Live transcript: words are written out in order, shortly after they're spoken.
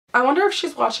I wonder if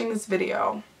she's watching this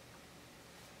video.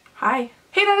 Hi.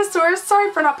 Hey dinosaurs, sorry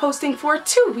for not posting for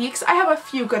 2 weeks. I have a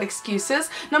few good excuses.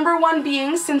 Number one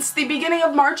being, since the beginning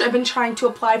of March, I've been trying to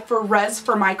apply for res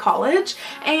for my college,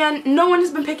 and no one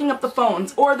has been picking up the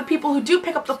phones, or the people who do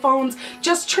pick up the phones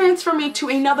just transfer me to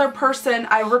another person.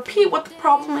 I repeat what the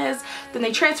problem is, then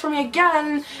they transfer me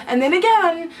again, and then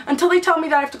again, until they tell me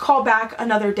that I have to call back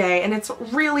another day, and it's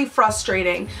really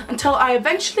frustrating. Until I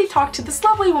eventually talked to this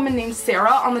lovely woman named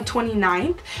Sarah on the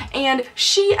 29th, and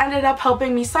she ended up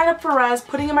helping me sign up for res,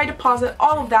 putting in my deposit,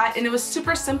 all of that, and it was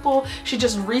super simple. She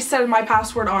just reset my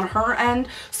password on her end,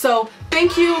 so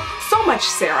thank you so much,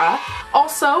 Sarah.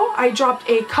 Also, I dropped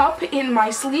a cup in my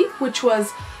sleep, which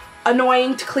was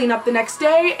annoying to clean up the next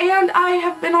day, and I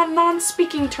have been on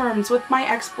non-speaking terms with my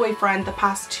ex-boyfriend the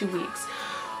past 2 weeks,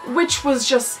 which was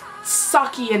just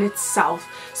sucky in itself.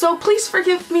 So please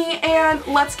forgive me, and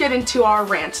let's get into our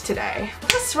rant today.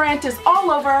 This rant is all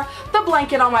over the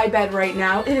blanket on my bed right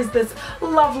now. It is this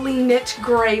lovely knit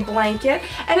gray blanket,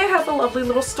 and it has a lovely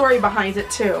little story behind it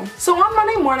too. So on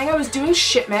Monday morning I was doing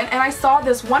shipment, and I saw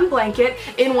this one blanket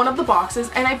in one of the boxes,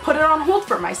 and I put it on hold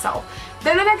for myself.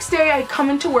 Then the next day I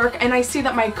come into work and I see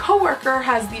that my coworker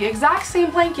has the exact same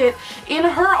blanket in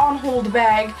her on-hold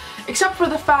bag, except for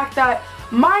the fact that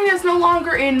mine is no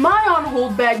longer in my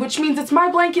on-hold bag, which means it's my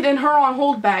blanket in her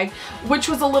on-hold bag, which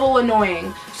was a little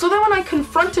annoying. So then when I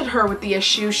confronted her with the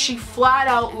issue, she flat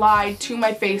out lied to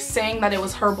my face, saying that it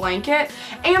was her blanket,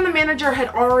 and the manager had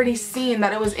already seen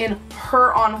that it was in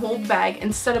her on-hold bag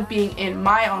instead of being in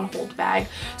my on-hold bag.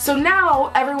 So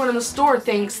now everyone in the store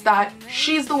thinks that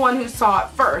she's the one who saw it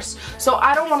first. So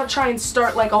I don't want to try and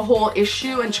start like a whole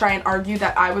issue and try and argue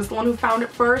that I was the one who found it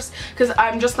first, because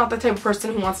I'm just not the type of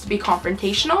person who wants to be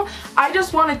confrontational. I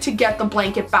just wanted to get the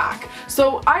blanket back.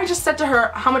 So I just said to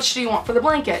her, how much do you want for the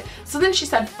blanket? So then she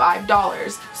said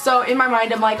 $5. So in my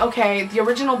mind I'm like, okay, the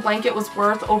original blanket was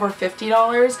worth over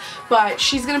 $50, but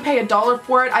she's gonna pay $1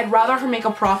 for it. I'd rather her make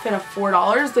a profit of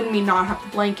 $4 than me not have the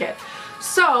blanket.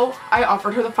 So I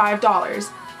offered her the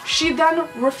 $5. She then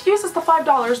refuses the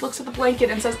 $5, looks at the blanket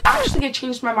and says, actually I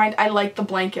changed my mind, I like the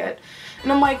blanket.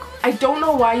 And I'm like, I don't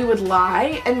know why you would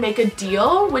lie and make a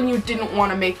deal when you didn't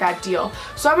want to make that deal.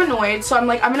 So I'm annoyed, so I'm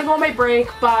like, I'm gonna go on my break,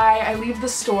 bye, I leave the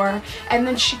store. And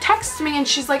then she texts me and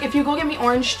she's like, if you go get me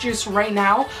orange juice right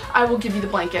now, I will give you the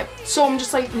blanket. So I'm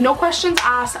just like, no questions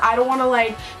asked, I don't want to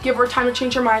like give her time to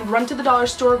change her mind, run to the dollar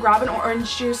store, grab an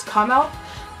orange juice, come out,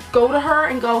 go to her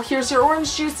and go, here's your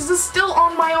orange juice, this is still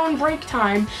on my own break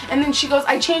time. And then she goes,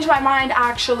 I changed my mind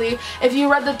actually. If you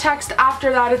read the text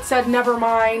after that, it said never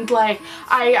mind, like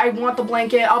I want the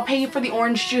blanket, I'll pay you for the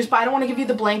orange juice, but I don't want to give you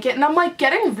the blanket. And I'm like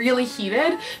getting really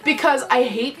heated because I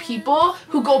hate people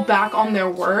who go back on their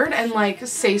word and like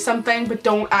say something but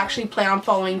don't actually plan on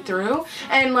following through.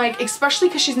 And like especially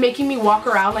because she's making me walk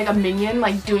around like a minion,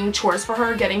 like doing chores for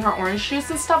her, getting her orange juice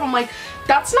and stuff. I'm like,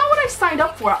 that's not what I signed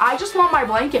up for. I just want my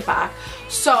blanket back.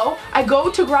 So I go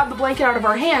to grab the blanket out of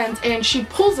her hands and she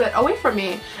pulls it away from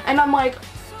me, and I'm like,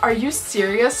 are you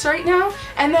serious right now?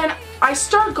 And then I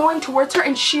start going towards her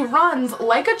and she runs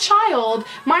like a child.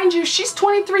 Mind you, she's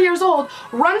 23 years old,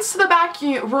 runs to the back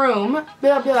room,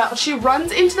 she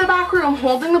runs into the back room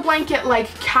holding the blanket, like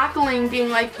cackling, being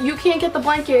like, you can't get the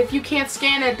blanket, if you can't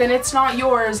scan it then it's not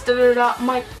yours, da da da. I'm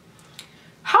like,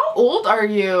 how old are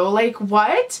you? Like,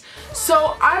 what?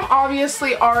 So I'm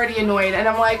obviously already annoyed and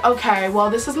I'm like, okay,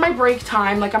 well this is my break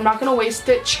time, like I'm not gonna waste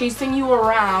it chasing you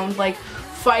around, like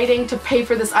fighting to pay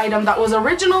for this item that was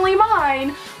originally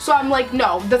mine. So I'm like,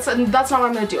 no, that's not what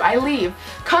I'm gonna do. I leave,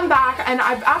 come back, and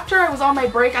after I was on my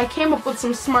break, I came up with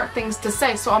some smart things to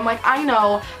say. So I'm like, I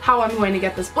know how I'm going to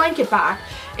get this blanket back.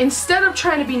 Instead of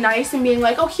trying to be nice and being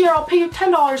like, oh here, I'll pay you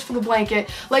 $10 for the blanket,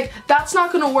 like that's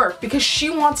not gonna work because she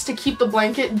wants to keep the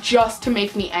blanket just to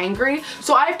make me angry.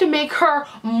 So I have to make her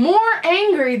more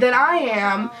angry than I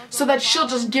am so that she'll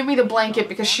just give me the blanket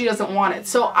because she doesn't want it.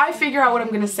 So I figure out what I'm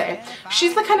gonna say.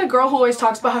 She's the kind of girl who always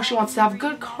talks about how she wants to have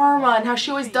good karma and how she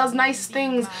always does nice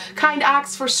things, kind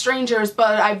acts for strangers,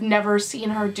 but I've never seen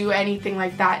her do anything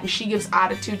like that, and she gives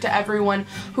attitude to everyone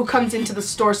who comes into the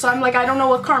store. So I'm like, I don't know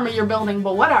what karma you're building,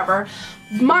 but whatever.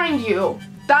 Mind you,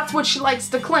 that's what she likes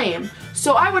to claim.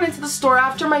 So I went into the store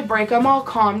after my break, I'm all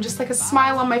calm, just like a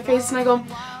smile on my face, and I go,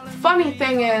 funny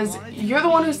thing is, you're the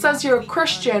one who says you're a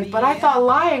Christian, but I thought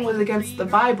lying was against the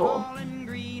Bible.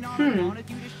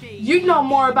 You'd know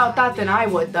more about that than I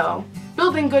would though.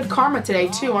 Building good karma today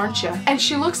too, aren't you? And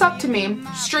she looks up to me,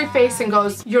 straight face, and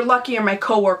goes, you're lucky you're my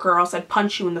coworker or else I'd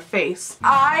punch you in the face.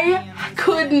 I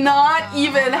could not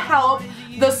even help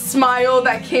the smile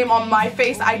that came on my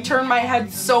face. I turned my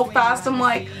head so fast, I'm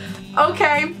like,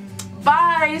 okay,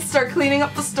 bye, start cleaning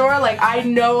up the store. Like, I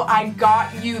know I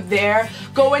got you there.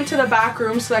 Go into the back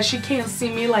room so that she can't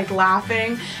see me like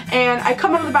laughing. And I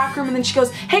come out of the back room and then she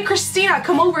goes, hey Christina,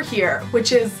 come over here,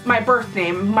 which is my birth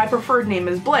name. My preferred name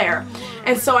is Blair.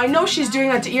 And so I know she's doing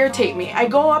that to irritate me. I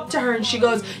go up to her and she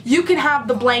goes, you can have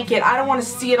the blanket. I don't want to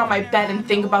see it on my bed and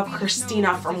think about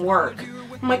Christina from work.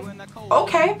 I'm like,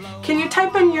 okay, can you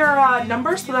type in your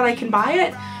number so that I can buy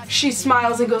it? She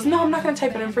smiles and goes, no, I'm not going to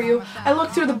type it in for you. I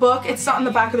look through the book, it's not in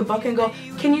the back of the book, and go,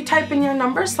 can you type in your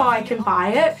number so I can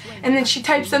buy it? And then she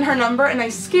types in her number and I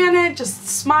scan it, just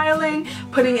smiling,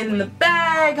 putting it in the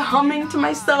bag, humming to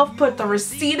myself, put the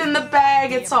receipt in the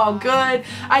bag, it's all good.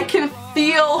 I can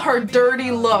feel her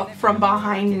dirty look from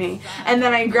behind me. And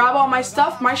then I grab all my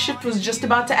stuff, my shift was just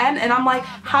about to end, and I'm like,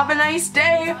 have a nice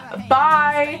day,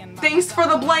 bye. Thanks for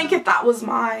the blanket, that was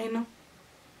mine.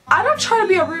 I don't try to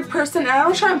be a rude person and I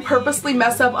don't try and purposely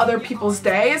mess up other people's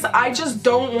days. I just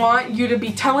don't want you to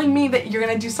be telling me that you're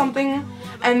gonna do something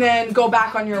and then go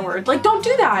back on your word. Like, don't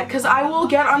do that, because I will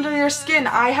get under your skin.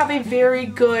 I have a very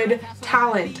good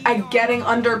talent at getting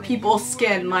under people's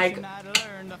skin, like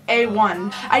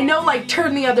A1. I know, like,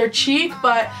 turn the other cheek,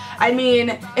 but I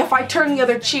mean, if I turn the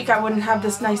other cheek, I wouldn't have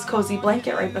this nice cozy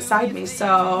blanket right beside me,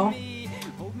 so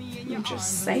I'm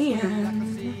just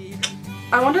saying.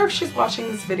 I wonder if she's watching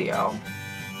this video.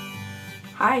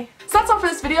 Hi. So that's all for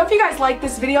this video. If you guys like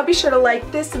this video, be sure to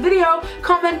like this video,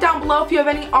 comment down below if you have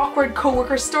any awkward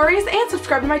coworker stories, and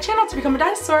subscribe to my channel to become a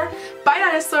dinosaur. Bye,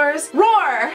 dinosaurs. Roar!